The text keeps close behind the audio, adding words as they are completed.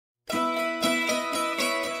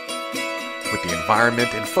With the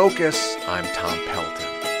environment in focus, I'm Tom Pelton.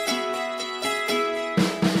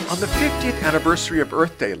 On the 50th anniversary of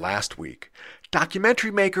Earth Day last week,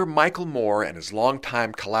 documentary maker Michael Moore and his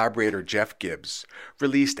longtime collaborator Jeff Gibbs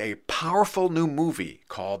released a powerful new movie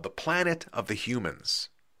called The Planet of the Humans.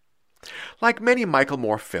 Like many Michael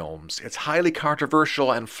Moore films, it's highly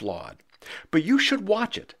controversial and flawed, but you should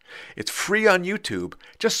watch it. It's free on YouTube.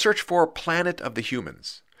 Just search for Planet of the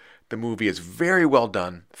Humans. The movie is very well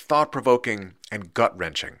done, thought-provoking, and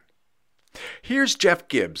gut-wrenching. Here's Jeff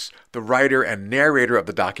Gibbs, the writer and narrator of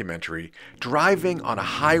the documentary, driving on a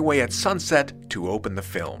highway at sunset to open the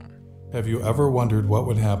film. Have you ever wondered what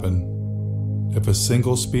would happen if a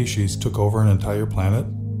single species took over an entire planet?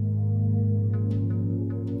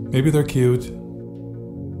 Maybe they're cute,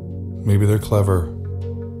 maybe they're clever,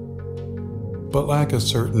 but lack a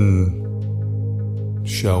certain,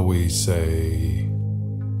 shall we say,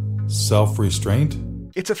 self-restraint?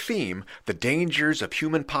 It's a theme, the dangers of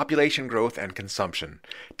human population growth and consumption,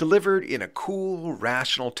 delivered in a cool,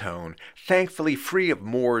 rational tone, thankfully free of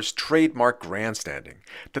Moore's trademark grandstanding,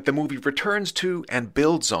 that the movie returns to and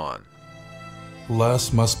builds on.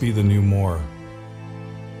 Less must be the new more.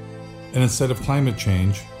 And instead of climate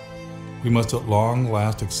change, we must at long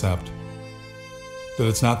last accept that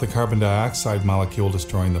it's not the carbon dioxide molecule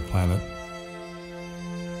destroying the planet.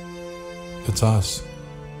 It's us.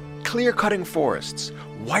 Clear-cutting forests,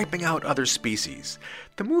 wiping out other species.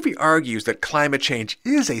 The movie argues that climate change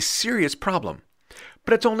is a serious problem,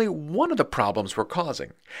 but it's only one of the problems we're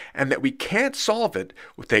causing, and that we can't solve it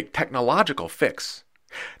with a technological fix.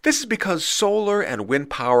 This is because solar and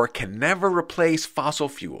wind power can never replace fossil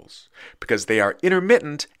fuels, because they are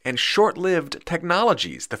intermittent and short-lived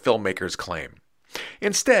technologies, the filmmakers claim.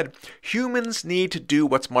 Instead, humans need to do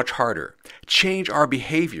what's much harder, change our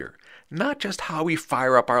behavior, not just how we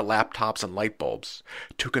fire up our laptops and light bulbs,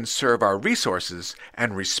 to conserve our resources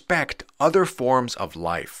and respect other forms of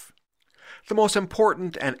life. The most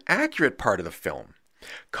important and accurate part of the film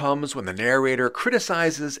comes when the narrator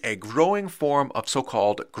criticizes a growing form of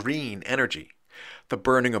so-called green energy, the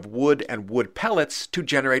burning of wood and wood pellets to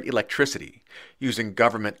generate electricity, using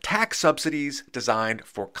government tax subsidies designed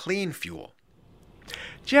for clean fuel.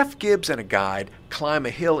 Jeff Gibbs and a guide climb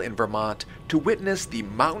a hill in Vermont to witness the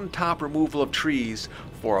mountaintop removal of trees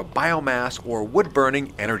for a biomass or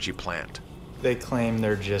wood-burning energy plant. They claim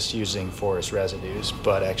they're just using forest residues,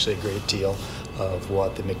 but actually a great deal of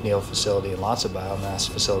what the McNeil facility and lots of biomass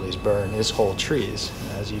facilities burn is whole trees.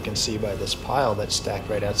 As you can see by this pile that's stacked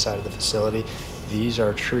right outside of the facility, these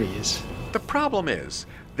are trees. The problem is,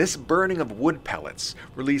 this burning of wood pellets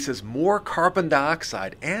releases more carbon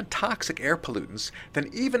dioxide and toxic air pollutants than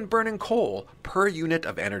even burning coal per unit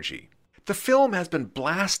of energy. The film has been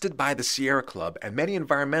blasted by the Sierra Club and many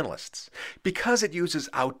environmentalists because it uses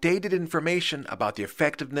outdated information about the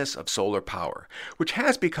effectiveness of solar power, which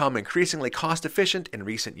has become increasingly cost-efficient in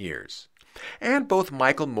recent years. And both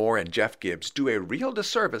Michael Moore and Jeff Gibbs do a real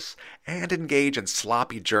disservice and engage in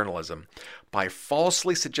sloppy journalism by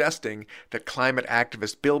falsely suggesting that climate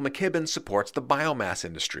activist Bill McKibben supports the biomass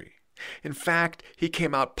industry. In fact, he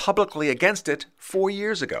came out publicly against it 4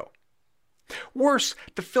 years ago. Worse,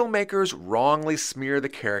 the filmmakers wrongly smear the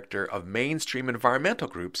character of mainstream environmental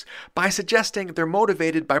groups by suggesting they're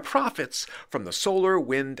motivated by profits from the solar,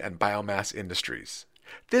 wind, and biomass industries.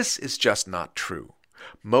 This is just not true.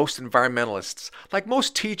 Most environmentalists, like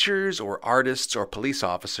most teachers or artists or police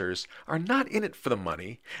officers, are not in it for the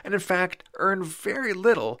money and in fact earn very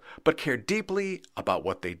little but care deeply about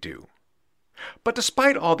what they do. But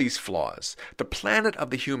despite all these flaws, The Planet of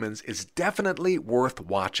the Humans is definitely worth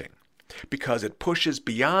watching because it pushes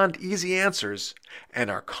beyond easy answers and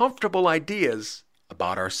our comfortable ideas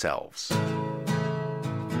about ourselves.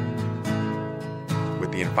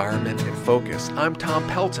 With the environment in focus, I'm Tom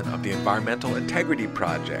Pelton of the Environmental Integrity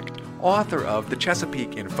Project, author of The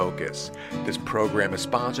Chesapeake in Focus. This program is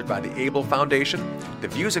sponsored by the Able Foundation. The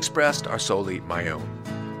views expressed are solely my own.